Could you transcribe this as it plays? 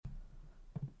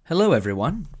Hello,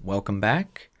 everyone. Welcome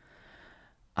back.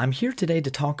 I'm here today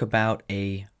to talk about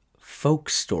a folk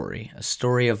story, a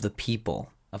story of the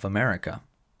people of America.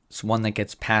 It's one that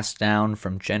gets passed down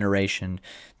from generation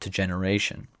to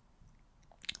generation.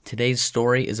 Today's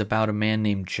story is about a man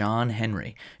named John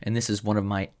Henry, and this is one of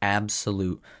my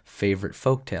absolute favorite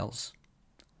folk tales.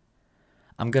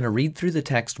 I'm going to read through the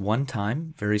text one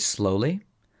time, very slowly.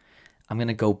 I'm going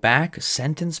to go back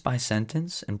sentence by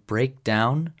sentence and break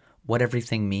down what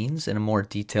everything means in a more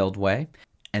detailed way.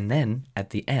 And then,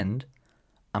 at the end,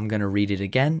 I'm going to read it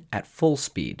again at full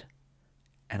speed.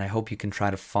 And I hope you can try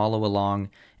to follow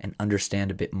along and understand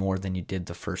a bit more than you did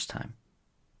the first time.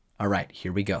 All right,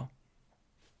 here we go.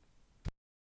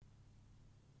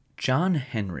 John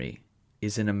Henry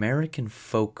is an American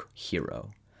folk hero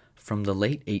from the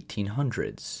late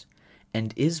 1800s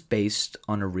and is based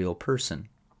on a real person.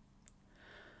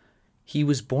 He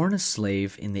was born a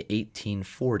slave in the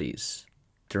 1840s.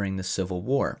 During the Civil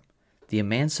War, the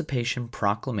Emancipation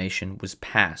Proclamation was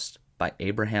passed by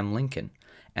Abraham Lincoln,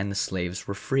 and the slaves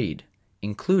were freed,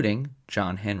 including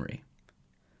John Henry.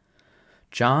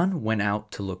 John went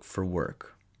out to look for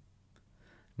work.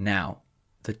 Now,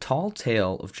 the tall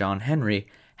tale of John Henry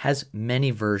has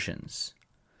many versions.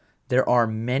 There are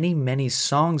many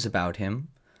songs about him,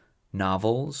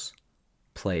 novels,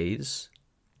 plays,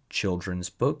 children's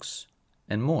books,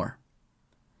 and more.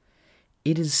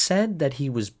 It is said that he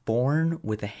was born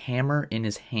with a hammer in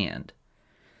his hand,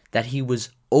 that he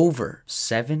was over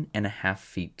 7.5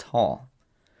 feet tall,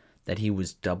 that he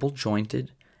was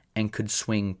double-jointed and could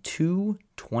swing two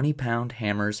 20-pound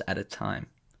hammers at a time.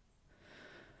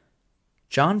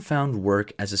 John found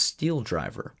work as a steel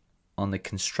driver on the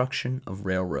construction of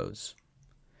railroads.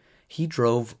 He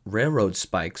drove railroad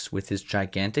spikes with his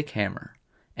gigantic hammer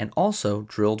and also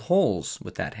drilled holes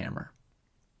with that hammer.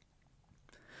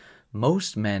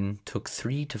 Most men took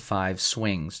 3 to 5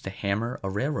 swings to hammer a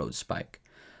railroad spike,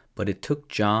 but it took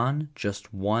John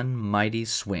just one mighty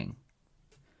swing.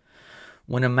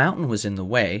 When a mountain was in the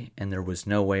way and there was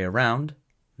no way around,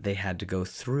 they had to go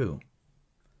through.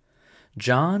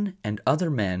 John and other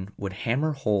men would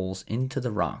hammer holes into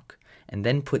the rock and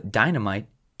then put dynamite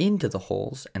into the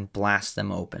holes and blast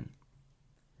them open.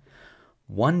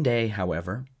 One day,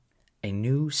 however, a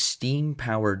new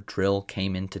steam-powered drill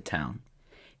came into town,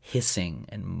 hissing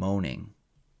and moaning.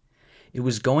 It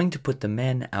was going to put the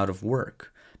men out of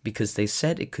work because they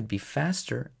said it could be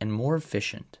faster and more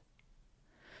efficient.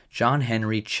 John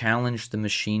Henry challenged the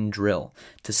machine drill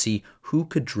to see who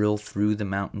could drill through the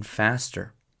mountain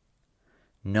faster.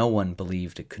 No one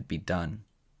believed it could be done.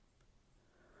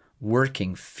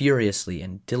 Working furiously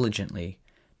and diligently,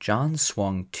 John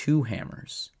swung 2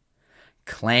 hammers.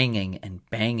 Clanging and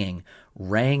banging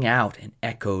rang out and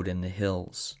echoed in the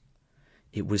hills.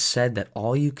 It was said that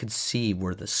all you could see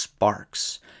were the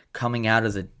sparks coming out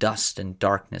of the dust and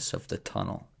darkness of the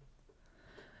tunnel.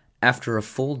 After a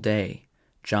full day,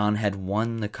 John had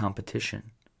won the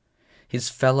competition. His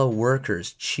fellow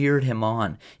workers cheered him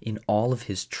on in all of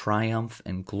his triumph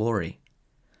and glory.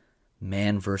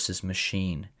 Man versus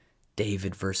machine,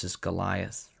 David versus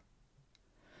Goliath.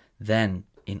 Then,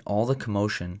 in all the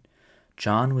commotion,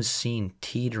 John was seen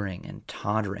teetering and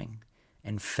tottering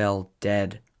and fell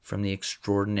dead from the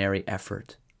extraordinary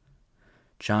effort.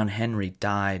 John Henry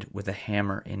died with a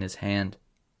hammer in his hand.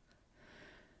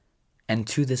 And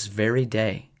to this very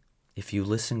day, if you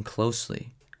listen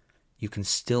closely, you can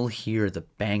still hear the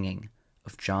banging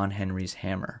of John Henry's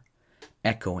hammer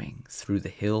echoing through the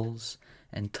hills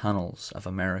and tunnels of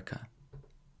America.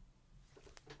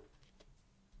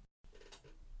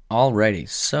 Alrighty,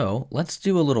 so let's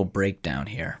do a little breakdown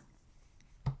here.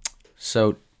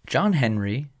 So, John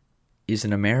Henry is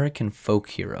an American folk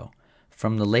hero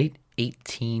from the late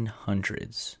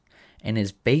 1800s and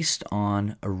is based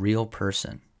on a real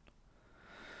person.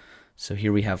 So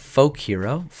here we have folk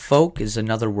hero. Folk is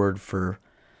another word for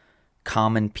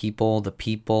common people, the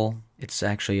people. It's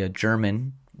actually a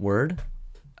German word,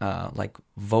 like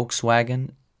Volkswagen,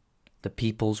 the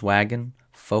people's wagon,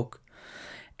 folk.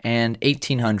 And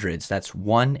 1800s, that's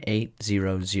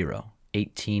 1800,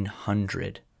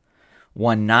 1800.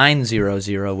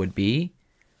 1900 would be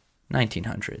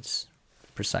 1900s,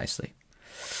 precisely.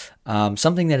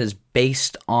 Something that is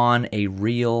based on a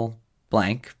real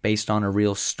blank, based on a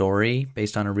real story,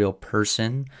 based on a real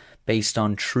person, based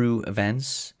on true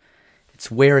events.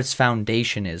 It's where its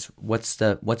foundation is. What's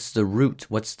the root?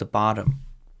 What's the bottom?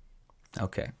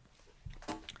 Okay.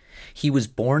 He was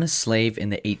born a slave in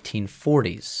the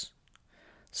 1840s.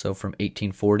 So from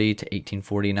 1840 to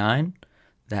 1849,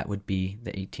 that would be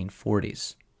the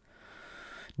 1840s.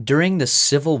 During the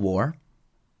Civil War,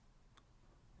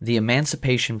 the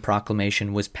Emancipation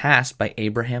Proclamation was passed by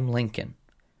Abraham Lincoln,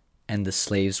 and the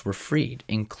slaves were freed,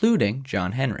 including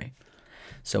John Henry.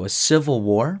 So a civil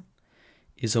war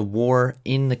is a war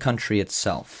in the country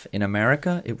itself. In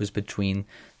America, it was between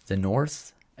the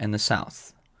North and the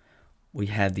South. We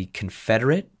had the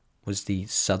Confederate, was the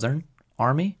Southern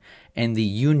Army, and the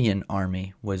Union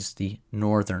Army was the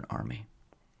Northern Army.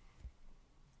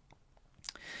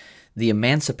 The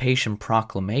Emancipation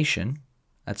Proclamation,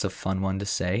 that's a fun one to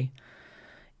say,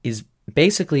 is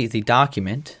basically the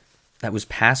document that was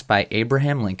passed by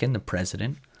Abraham Lincoln, the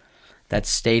president, that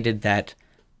stated that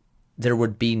there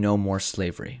would be no more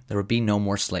slavery. There would be no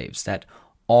more slaves, that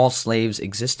all slaves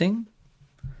existing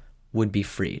would be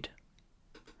freed.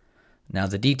 Now,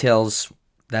 the details,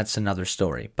 that's another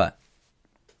story, but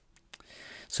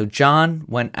so John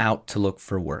went out to look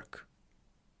for work.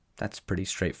 That's pretty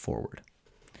straightforward.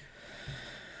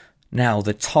 Now,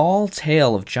 the tall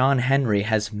tale of John Henry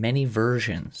has many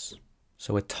versions.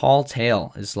 So a tall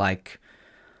tale is like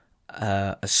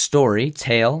a story,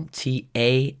 tale,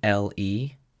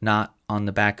 T-A-L-E, not on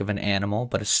the back of an animal,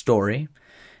 but a story.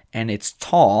 And it's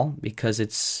tall because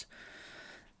it's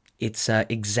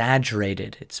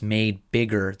exaggerated. It's made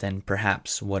bigger than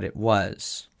perhaps what it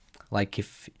was. Like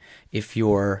if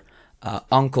your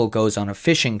uncle goes on a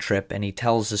fishing trip and he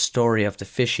tells the story of the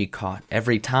fish he caught,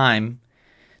 every time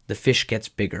the fish gets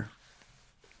bigger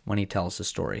when he tells the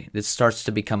story. It starts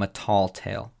to become a tall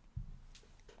tale.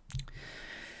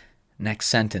 Next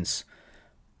sentence.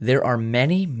 There are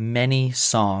many, many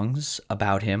songs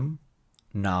about him,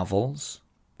 novels,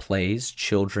 plays,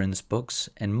 children's books,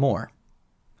 and more.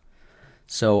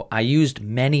 So I used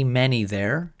many, many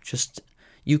there. Just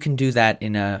you can do that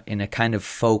in a kind of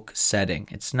folk setting.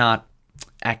 It's not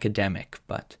academic,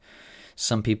 but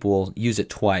some people will use it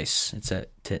twice. It's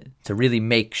to really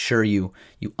make sure you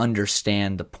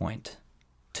understand the point,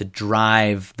 to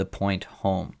drive the point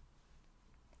home.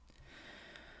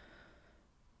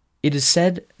 It is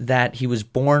said that he was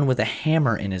born with a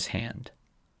hammer in his hand,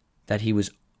 that he was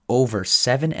over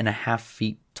 7.5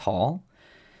 feet tall,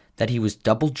 that he was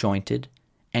double-jointed,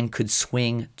 and could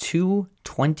swing 2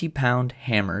 20-pound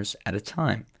hammers at a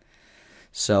time.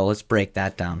 So let's break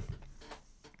that down.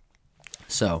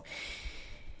 So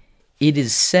it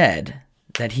is said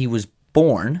that he was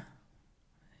born,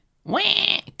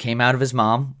 came out of his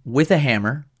mom with a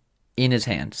hammer in his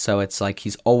hand. So it's like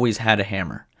he's always had a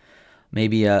hammer.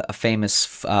 Maybe a famous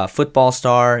football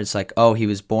star is like, oh, he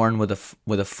was born with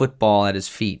a football at his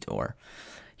feet, or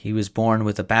he was born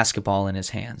with a basketball in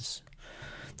his hands.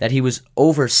 That he was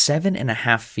over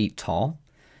 7.5 feet tall.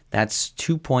 That's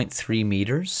 2.3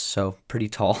 meters, so pretty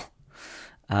tall.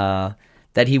 That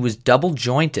he was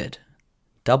double-jointed.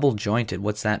 Double-jointed,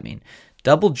 what's that mean?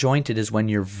 Double-jointed is when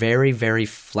you're very, very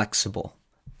flexible.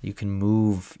 You can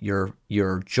move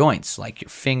your joints, like your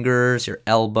fingers, your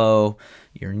elbow,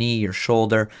 your knee, your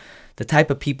shoulder. The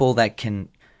type of people that can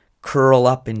curl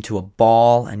up into a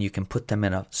ball and you can put them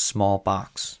in a small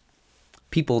box.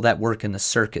 People that work in the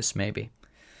circus, maybe.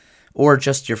 Or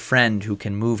just your friend who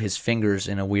can move his fingers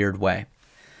in a weird way.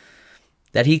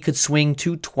 That he could swing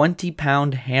 2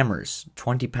 20-pound hammers.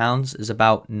 20 pounds is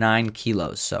about 9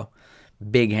 kilos, so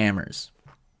big hammers.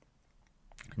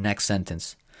 Next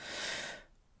sentence.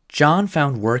 John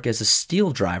found work as a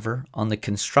steel driver on the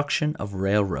construction of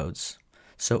railroads.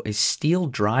 So a steel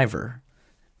driver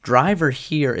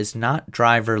here is not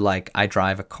driver like I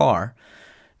drive a car.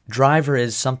 Driver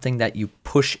is something that you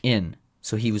push in.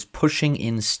 So he was pushing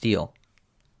in steel.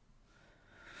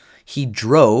 He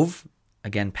drove,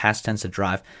 again past tense of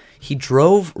drive, he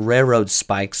drove railroad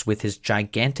spikes with his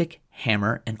gigantic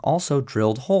hammer and also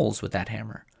drilled holes with that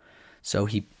hammer. So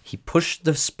he pushed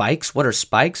the spikes. What are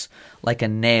spikes? Like a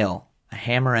nail, a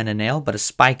hammer and a nail, but a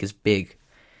spike is big.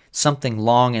 Something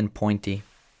long and pointy,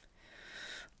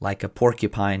 like a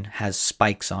porcupine has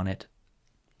spikes on it.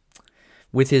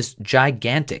 With his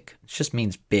gigantic, it just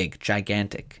means big,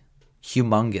 gigantic,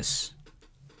 humongous.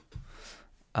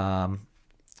 And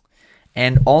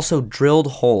also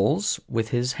drilled holes with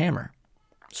his hammer.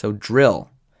 So drill,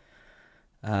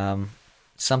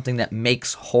 something that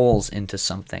makes holes into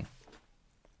something.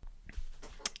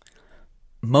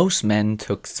 Most men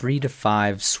took 3 to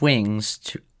 5 swings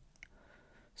to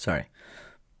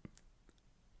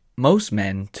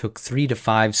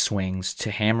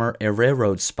hammer a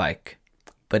railroad spike,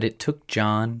 but it took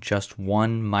John just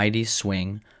one mighty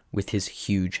swing with his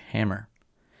huge hammer.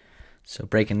 So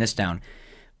breaking this down,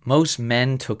 most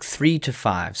men took 3 to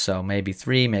 5, so maybe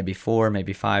 3, maybe 4,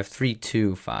 maybe 5, 3,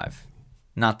 2, 5.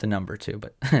 Not the number 2,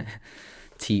 but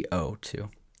T-O, 2.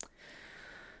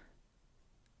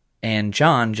 And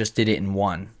John just did it in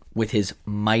one. with his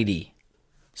mighty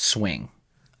swing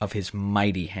of his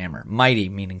mighty hammer. Mighty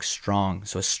meaning strong.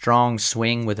 So a strong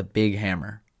swing with a big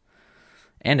hammer.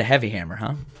 And a heavy hammer,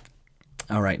 huh?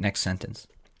 All right, next sentence.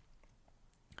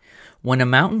 When a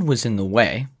mountain was in the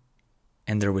way,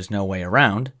 and there was no way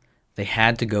around, they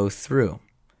had to go through.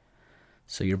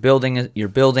 So you're building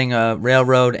a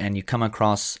railroad, and you come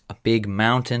across a big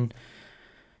mountain.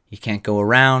 You can't go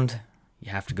around.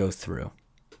 You have to go through.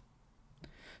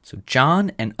 So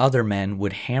John and other men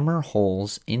would hammer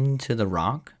holes into the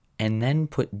rock and then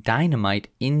put dynamite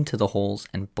into the holes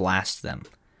and blast them.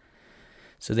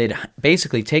 So they'd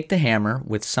basically take the hammer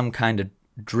with some kind of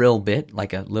drill bit,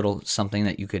 like a little something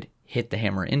that you could hit the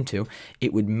hammer into.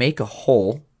 It would make a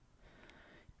hole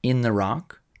in the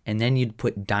rock, and then you'd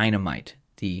put dynamite,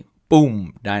 the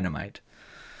boom dynamite.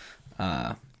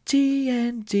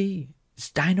 TNT, it's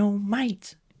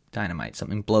dynamite. Dynamite,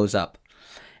 something blows up.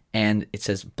 And it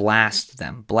says blast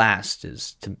them. Blast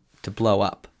is to blow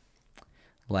up.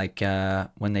 Like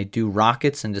when they do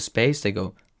rockets into space, they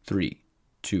go 3,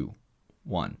 2,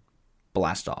 1,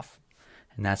 blast off.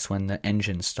 And that's when the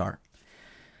engines start.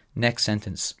 Next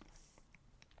sentence.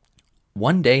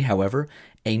 One day, however,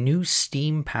 a new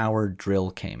steam-powered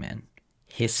drill came in,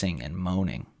 hissing and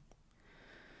moaning.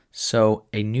 So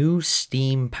a new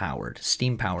steam-powered.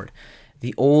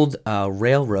 The old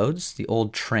railroads, the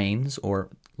old trains or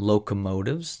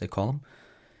locomotives, they call them,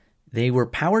 they were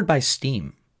powered by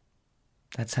steam.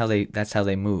 That's how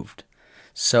they moved.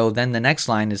 So then the next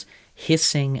line is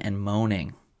hissing and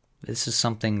moaning. This is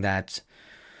something that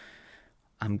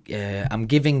I'm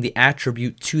giving the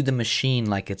attribute to the machine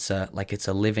like it's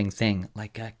a living thing,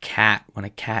 like a cat. When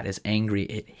a cat is angry,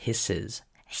 it hisses,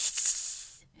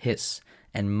 hiss,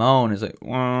 and moan is like.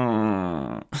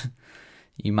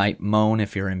 You might moan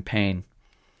if you're in pain.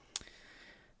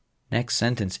 Next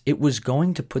sentence. It was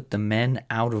going to put the men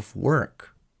out of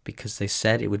work because they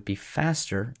said it would be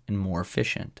faster and more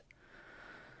efficient.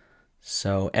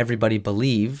 So everybody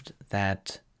believed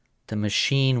that the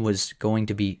machine was going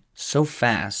to be so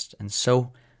fast and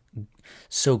so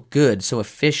good, so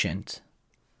efficient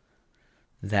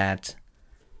that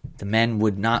the men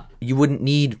you wouldn't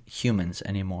need humans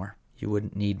anymore. You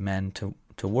wouldn't need men to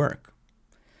work.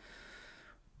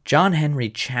 John Henry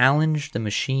challenged the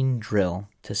machine drill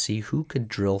to see who could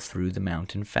drill through the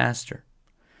mountain faster.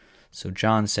 So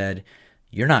John said,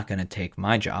 "You're not going to take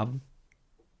my job.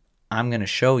 I'm going to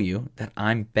show you that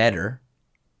I'm better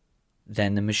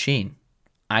than the machine.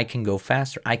 I can go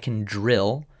faster. I can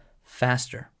drill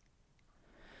faster."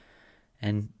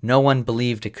 And no one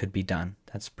believed it could be done.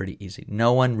 That's pretty easy.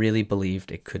 No one really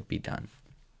believed it could be done.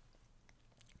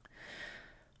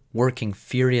 Working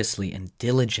furiously and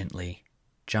diligently,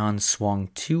 John swung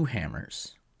 2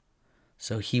 hammers.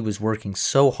 So he was working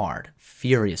so hard,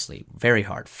 furiously, very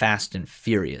hard, fast and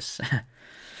furious.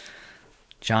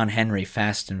 John Henry,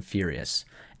 fast and furious.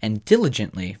 And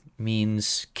diligently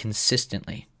means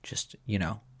consistently, just,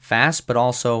 fast, but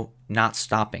also not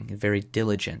stopping, very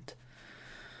diligent.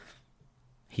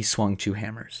 He swung 2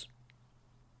 hammers.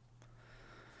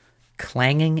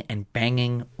 Clanging and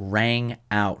banging rang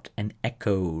out and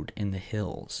echoed in the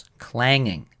hills.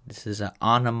 Clanging. This is an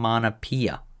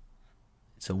onomatopoeia.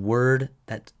 It's a word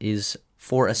that is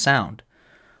for a sound.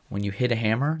 When you hit a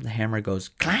hammer, the hammer goes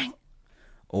clang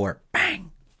or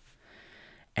bang.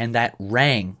 And that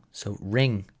rang, so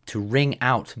ring, to ring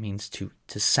out means to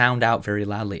sound out very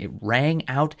loudly. It rang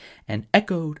out and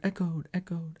echoed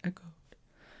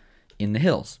in the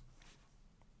hills.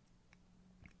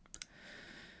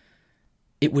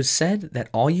 It was said that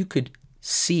all you could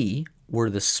see were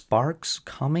the sparks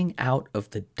coming out of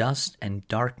the dust and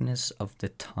darkness of the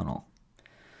tunnel.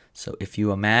 So if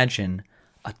you imagine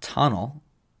a tunnel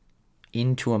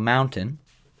into a mountain,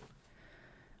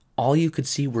 all you could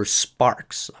see were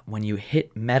sparks. When you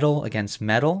hit metal against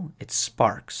metal, it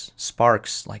sparks.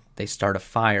 Sparks, like they start a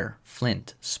fire,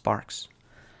 flint, sparks.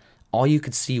 All you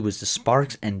could see was the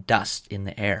sparks and dust in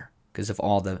the air because of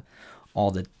all the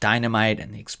dynamite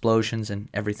and the explosions and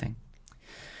everything.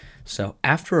 So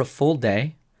after a full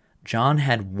day, John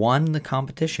had won the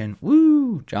competition.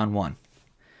 Woo! John won.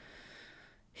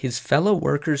 His fellow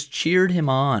workers cheered him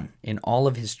on in all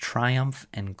of his triumph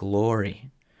and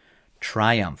glory.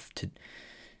 Triumph,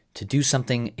 to do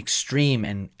something extreme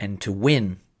and to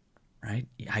win, right?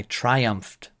 I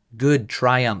triumphed. Good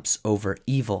triumphs over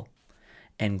evil.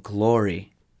 And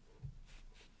glory.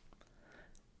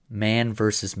 Man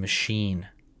versus machine.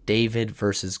 David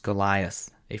versus Goliath.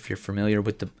 If you're familiar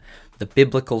with the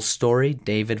biblical story,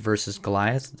 David versus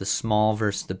Goliath, the small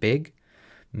versus the big,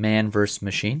 man versus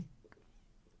machine.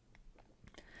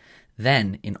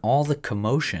 Then, in all the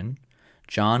commotion,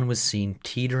 John was seen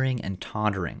teetering and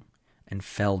tottering and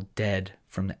fell dead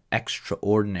from the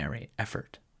extraordinary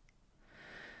effort.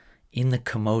 In the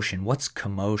commotion, what's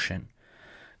commotion?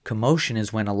 Commotion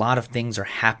is when a lot of things are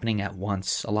happening at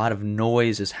once. A lot of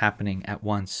noise is happening at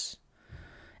once.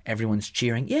 Everyone's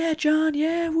cheering, "Yeah, John,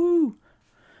 yeah, woo!"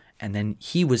 And then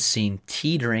he was seen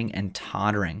teetering and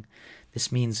tottering.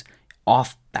 This means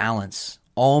off balance,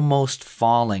 almost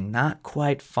falling, not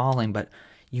quite falling, but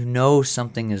you know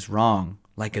something is wrong.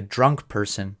 Like a drunk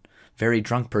person, very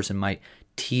drunk person might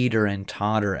teeter and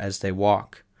totter as they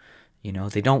walk.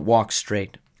 They don't walk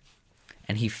straight.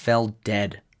 And he fell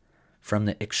dead from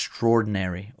the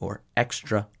extraordinary or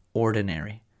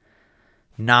extraordinary,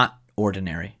 not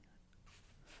ordinary.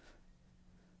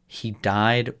 He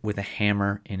died with a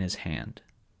hammer in his hand.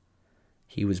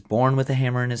 He was born with a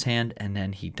hammer in his hand, and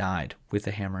then he died with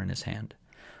a hammer in his hand.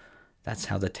 That's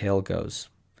how the tale goes.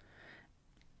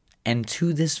 And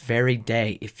to this very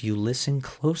day, if you listen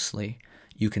closely,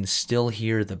 you can still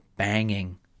hear the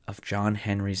banging of John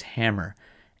Henry's hammer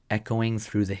echoing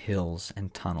through the hills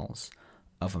and tunnels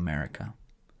of America.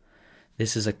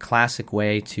 This is a classic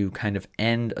way to kind of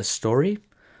end a story,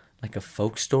 like a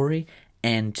folk story,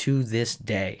 and to this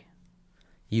day,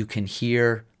 you can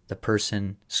hear the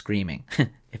person screaming,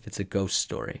 if it's a ghost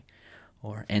story.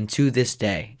 And to this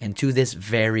day, and to this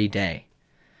very day,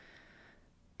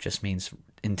 just means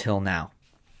until now.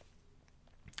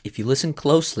 If you listen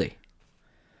closely,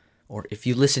 or if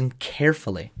you listen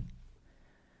carefully,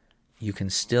 you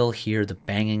can still hear the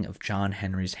banging of John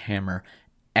Henry's hammer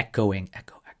echoing,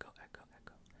 echo,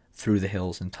 through the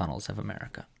hills and tunnels of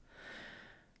America.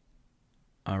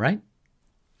 All right?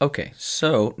 Okay,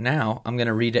 so now I'm going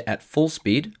to read it at full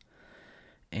speed,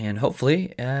 and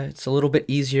hopefully it's a little bit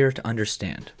easier to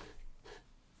understand.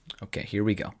 Okay, here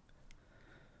we go.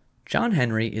 John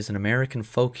Henry is an American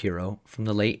folk hero from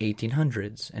the late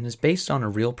 1800s and is based on a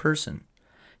real person.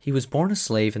 He was born a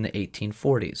slave in the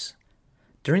 1840s.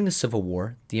 During the Civil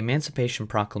War, the Emancipation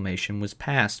Proclamation was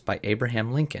passed by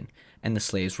Abraham Lincoln, and the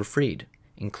slaves were freed,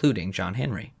 including John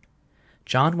Henry.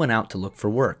 John went out to look for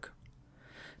work.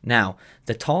 Now,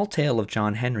 the tall tale of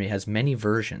John Henry has many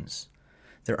versions.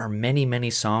 There are many, many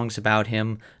songs about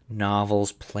him,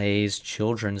 novels, plays,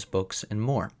 children's books, and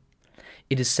more.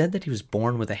 It is said that he was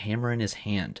born with a hammer in his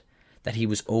hand, that he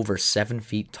was over 7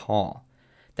 feet tall,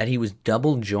 that he was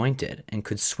double-jointed and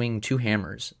could swing 2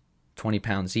 hammers, 20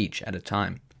 pounds each at a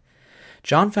time.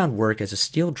 John found work as a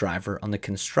steel driver on the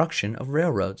construction of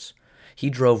railroads. He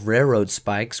drove railroad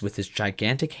spikes with his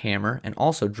gigantic hammer and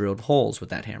also drilled holes with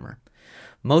that hammer.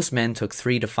 Most men took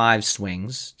 3 to 5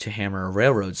 swings to hammer a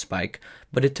railroad spike,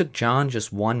 but it took John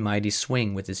just one mighty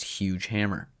swing with his huge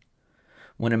hammer.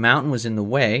 When a mountain was in the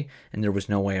way and there was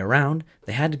no way around,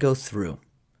 they had to go through.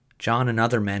 John and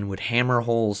other men would hammer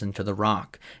holes into the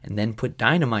rock and then put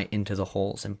dynamite into the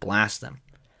holes and blast them.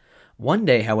 One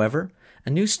day, however,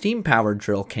 a new steam-powered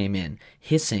drill came in,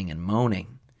 hissing and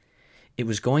moaning. It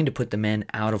was going to put the men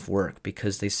out of work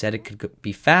because they said it could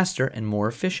be faster and more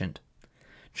efficient.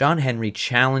 John Henry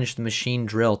challenged the machine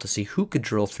drill to see who could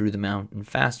drill through the mountain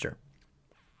faster.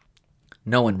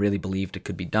 No one really believed it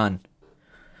could be done.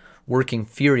 Working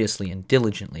furiously and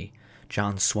diligently,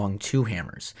 John swung 2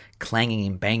 hammers, clanging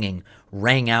and banging,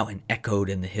 rang out and echoed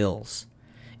in the hills.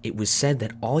 It was said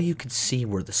that all you could see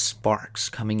were the sparks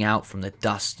coming out from the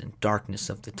dust and darkness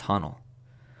of the tunnel.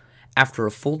 After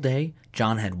a full day,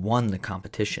 John had won the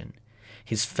competition.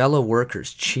 His fellow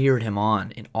workers cheered him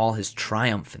on in all his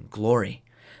triumph and glory.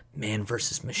 Man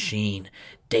versus machine,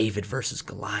 David versus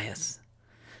Goliath.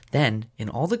 Then, in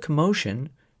all the commotion,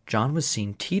 John was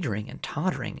seen teetering and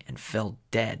tottering and fell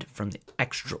dead from the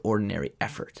extraordinary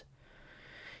effort.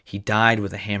 He died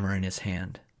with a hammer in his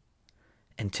hand.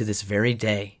 And to this very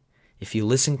day, if you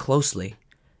listen closely,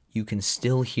 you can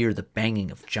still hear the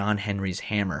banging of John Henry's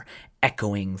hammer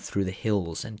echoing through the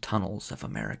hills and tunnels of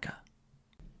America.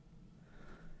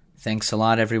 Thanks a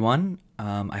lot, everyone.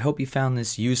 I hope you found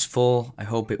this useful. I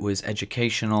hope it was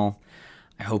educational.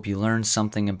 I hope you learned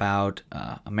something about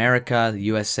America, the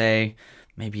USA.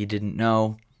 Maybe you didn't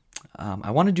know. I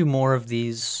want to do more of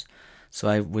these, so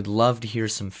I would love to hear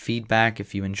some feedback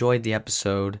if you enjoyed the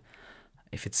episode,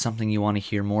 if it's something you want to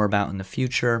hear more about in the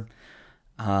future.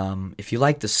 If you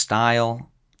like the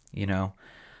style,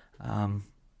 I'm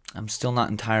still not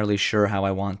entirely sure how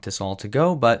I want this all to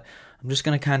go, but I'm just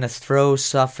going to kind of throw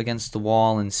stuff against the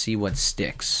wall and see what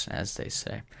sticks, as they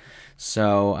say.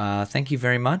 So thank you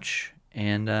very much,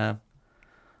 and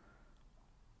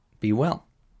be well.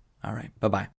 All right,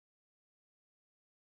 bye-bye.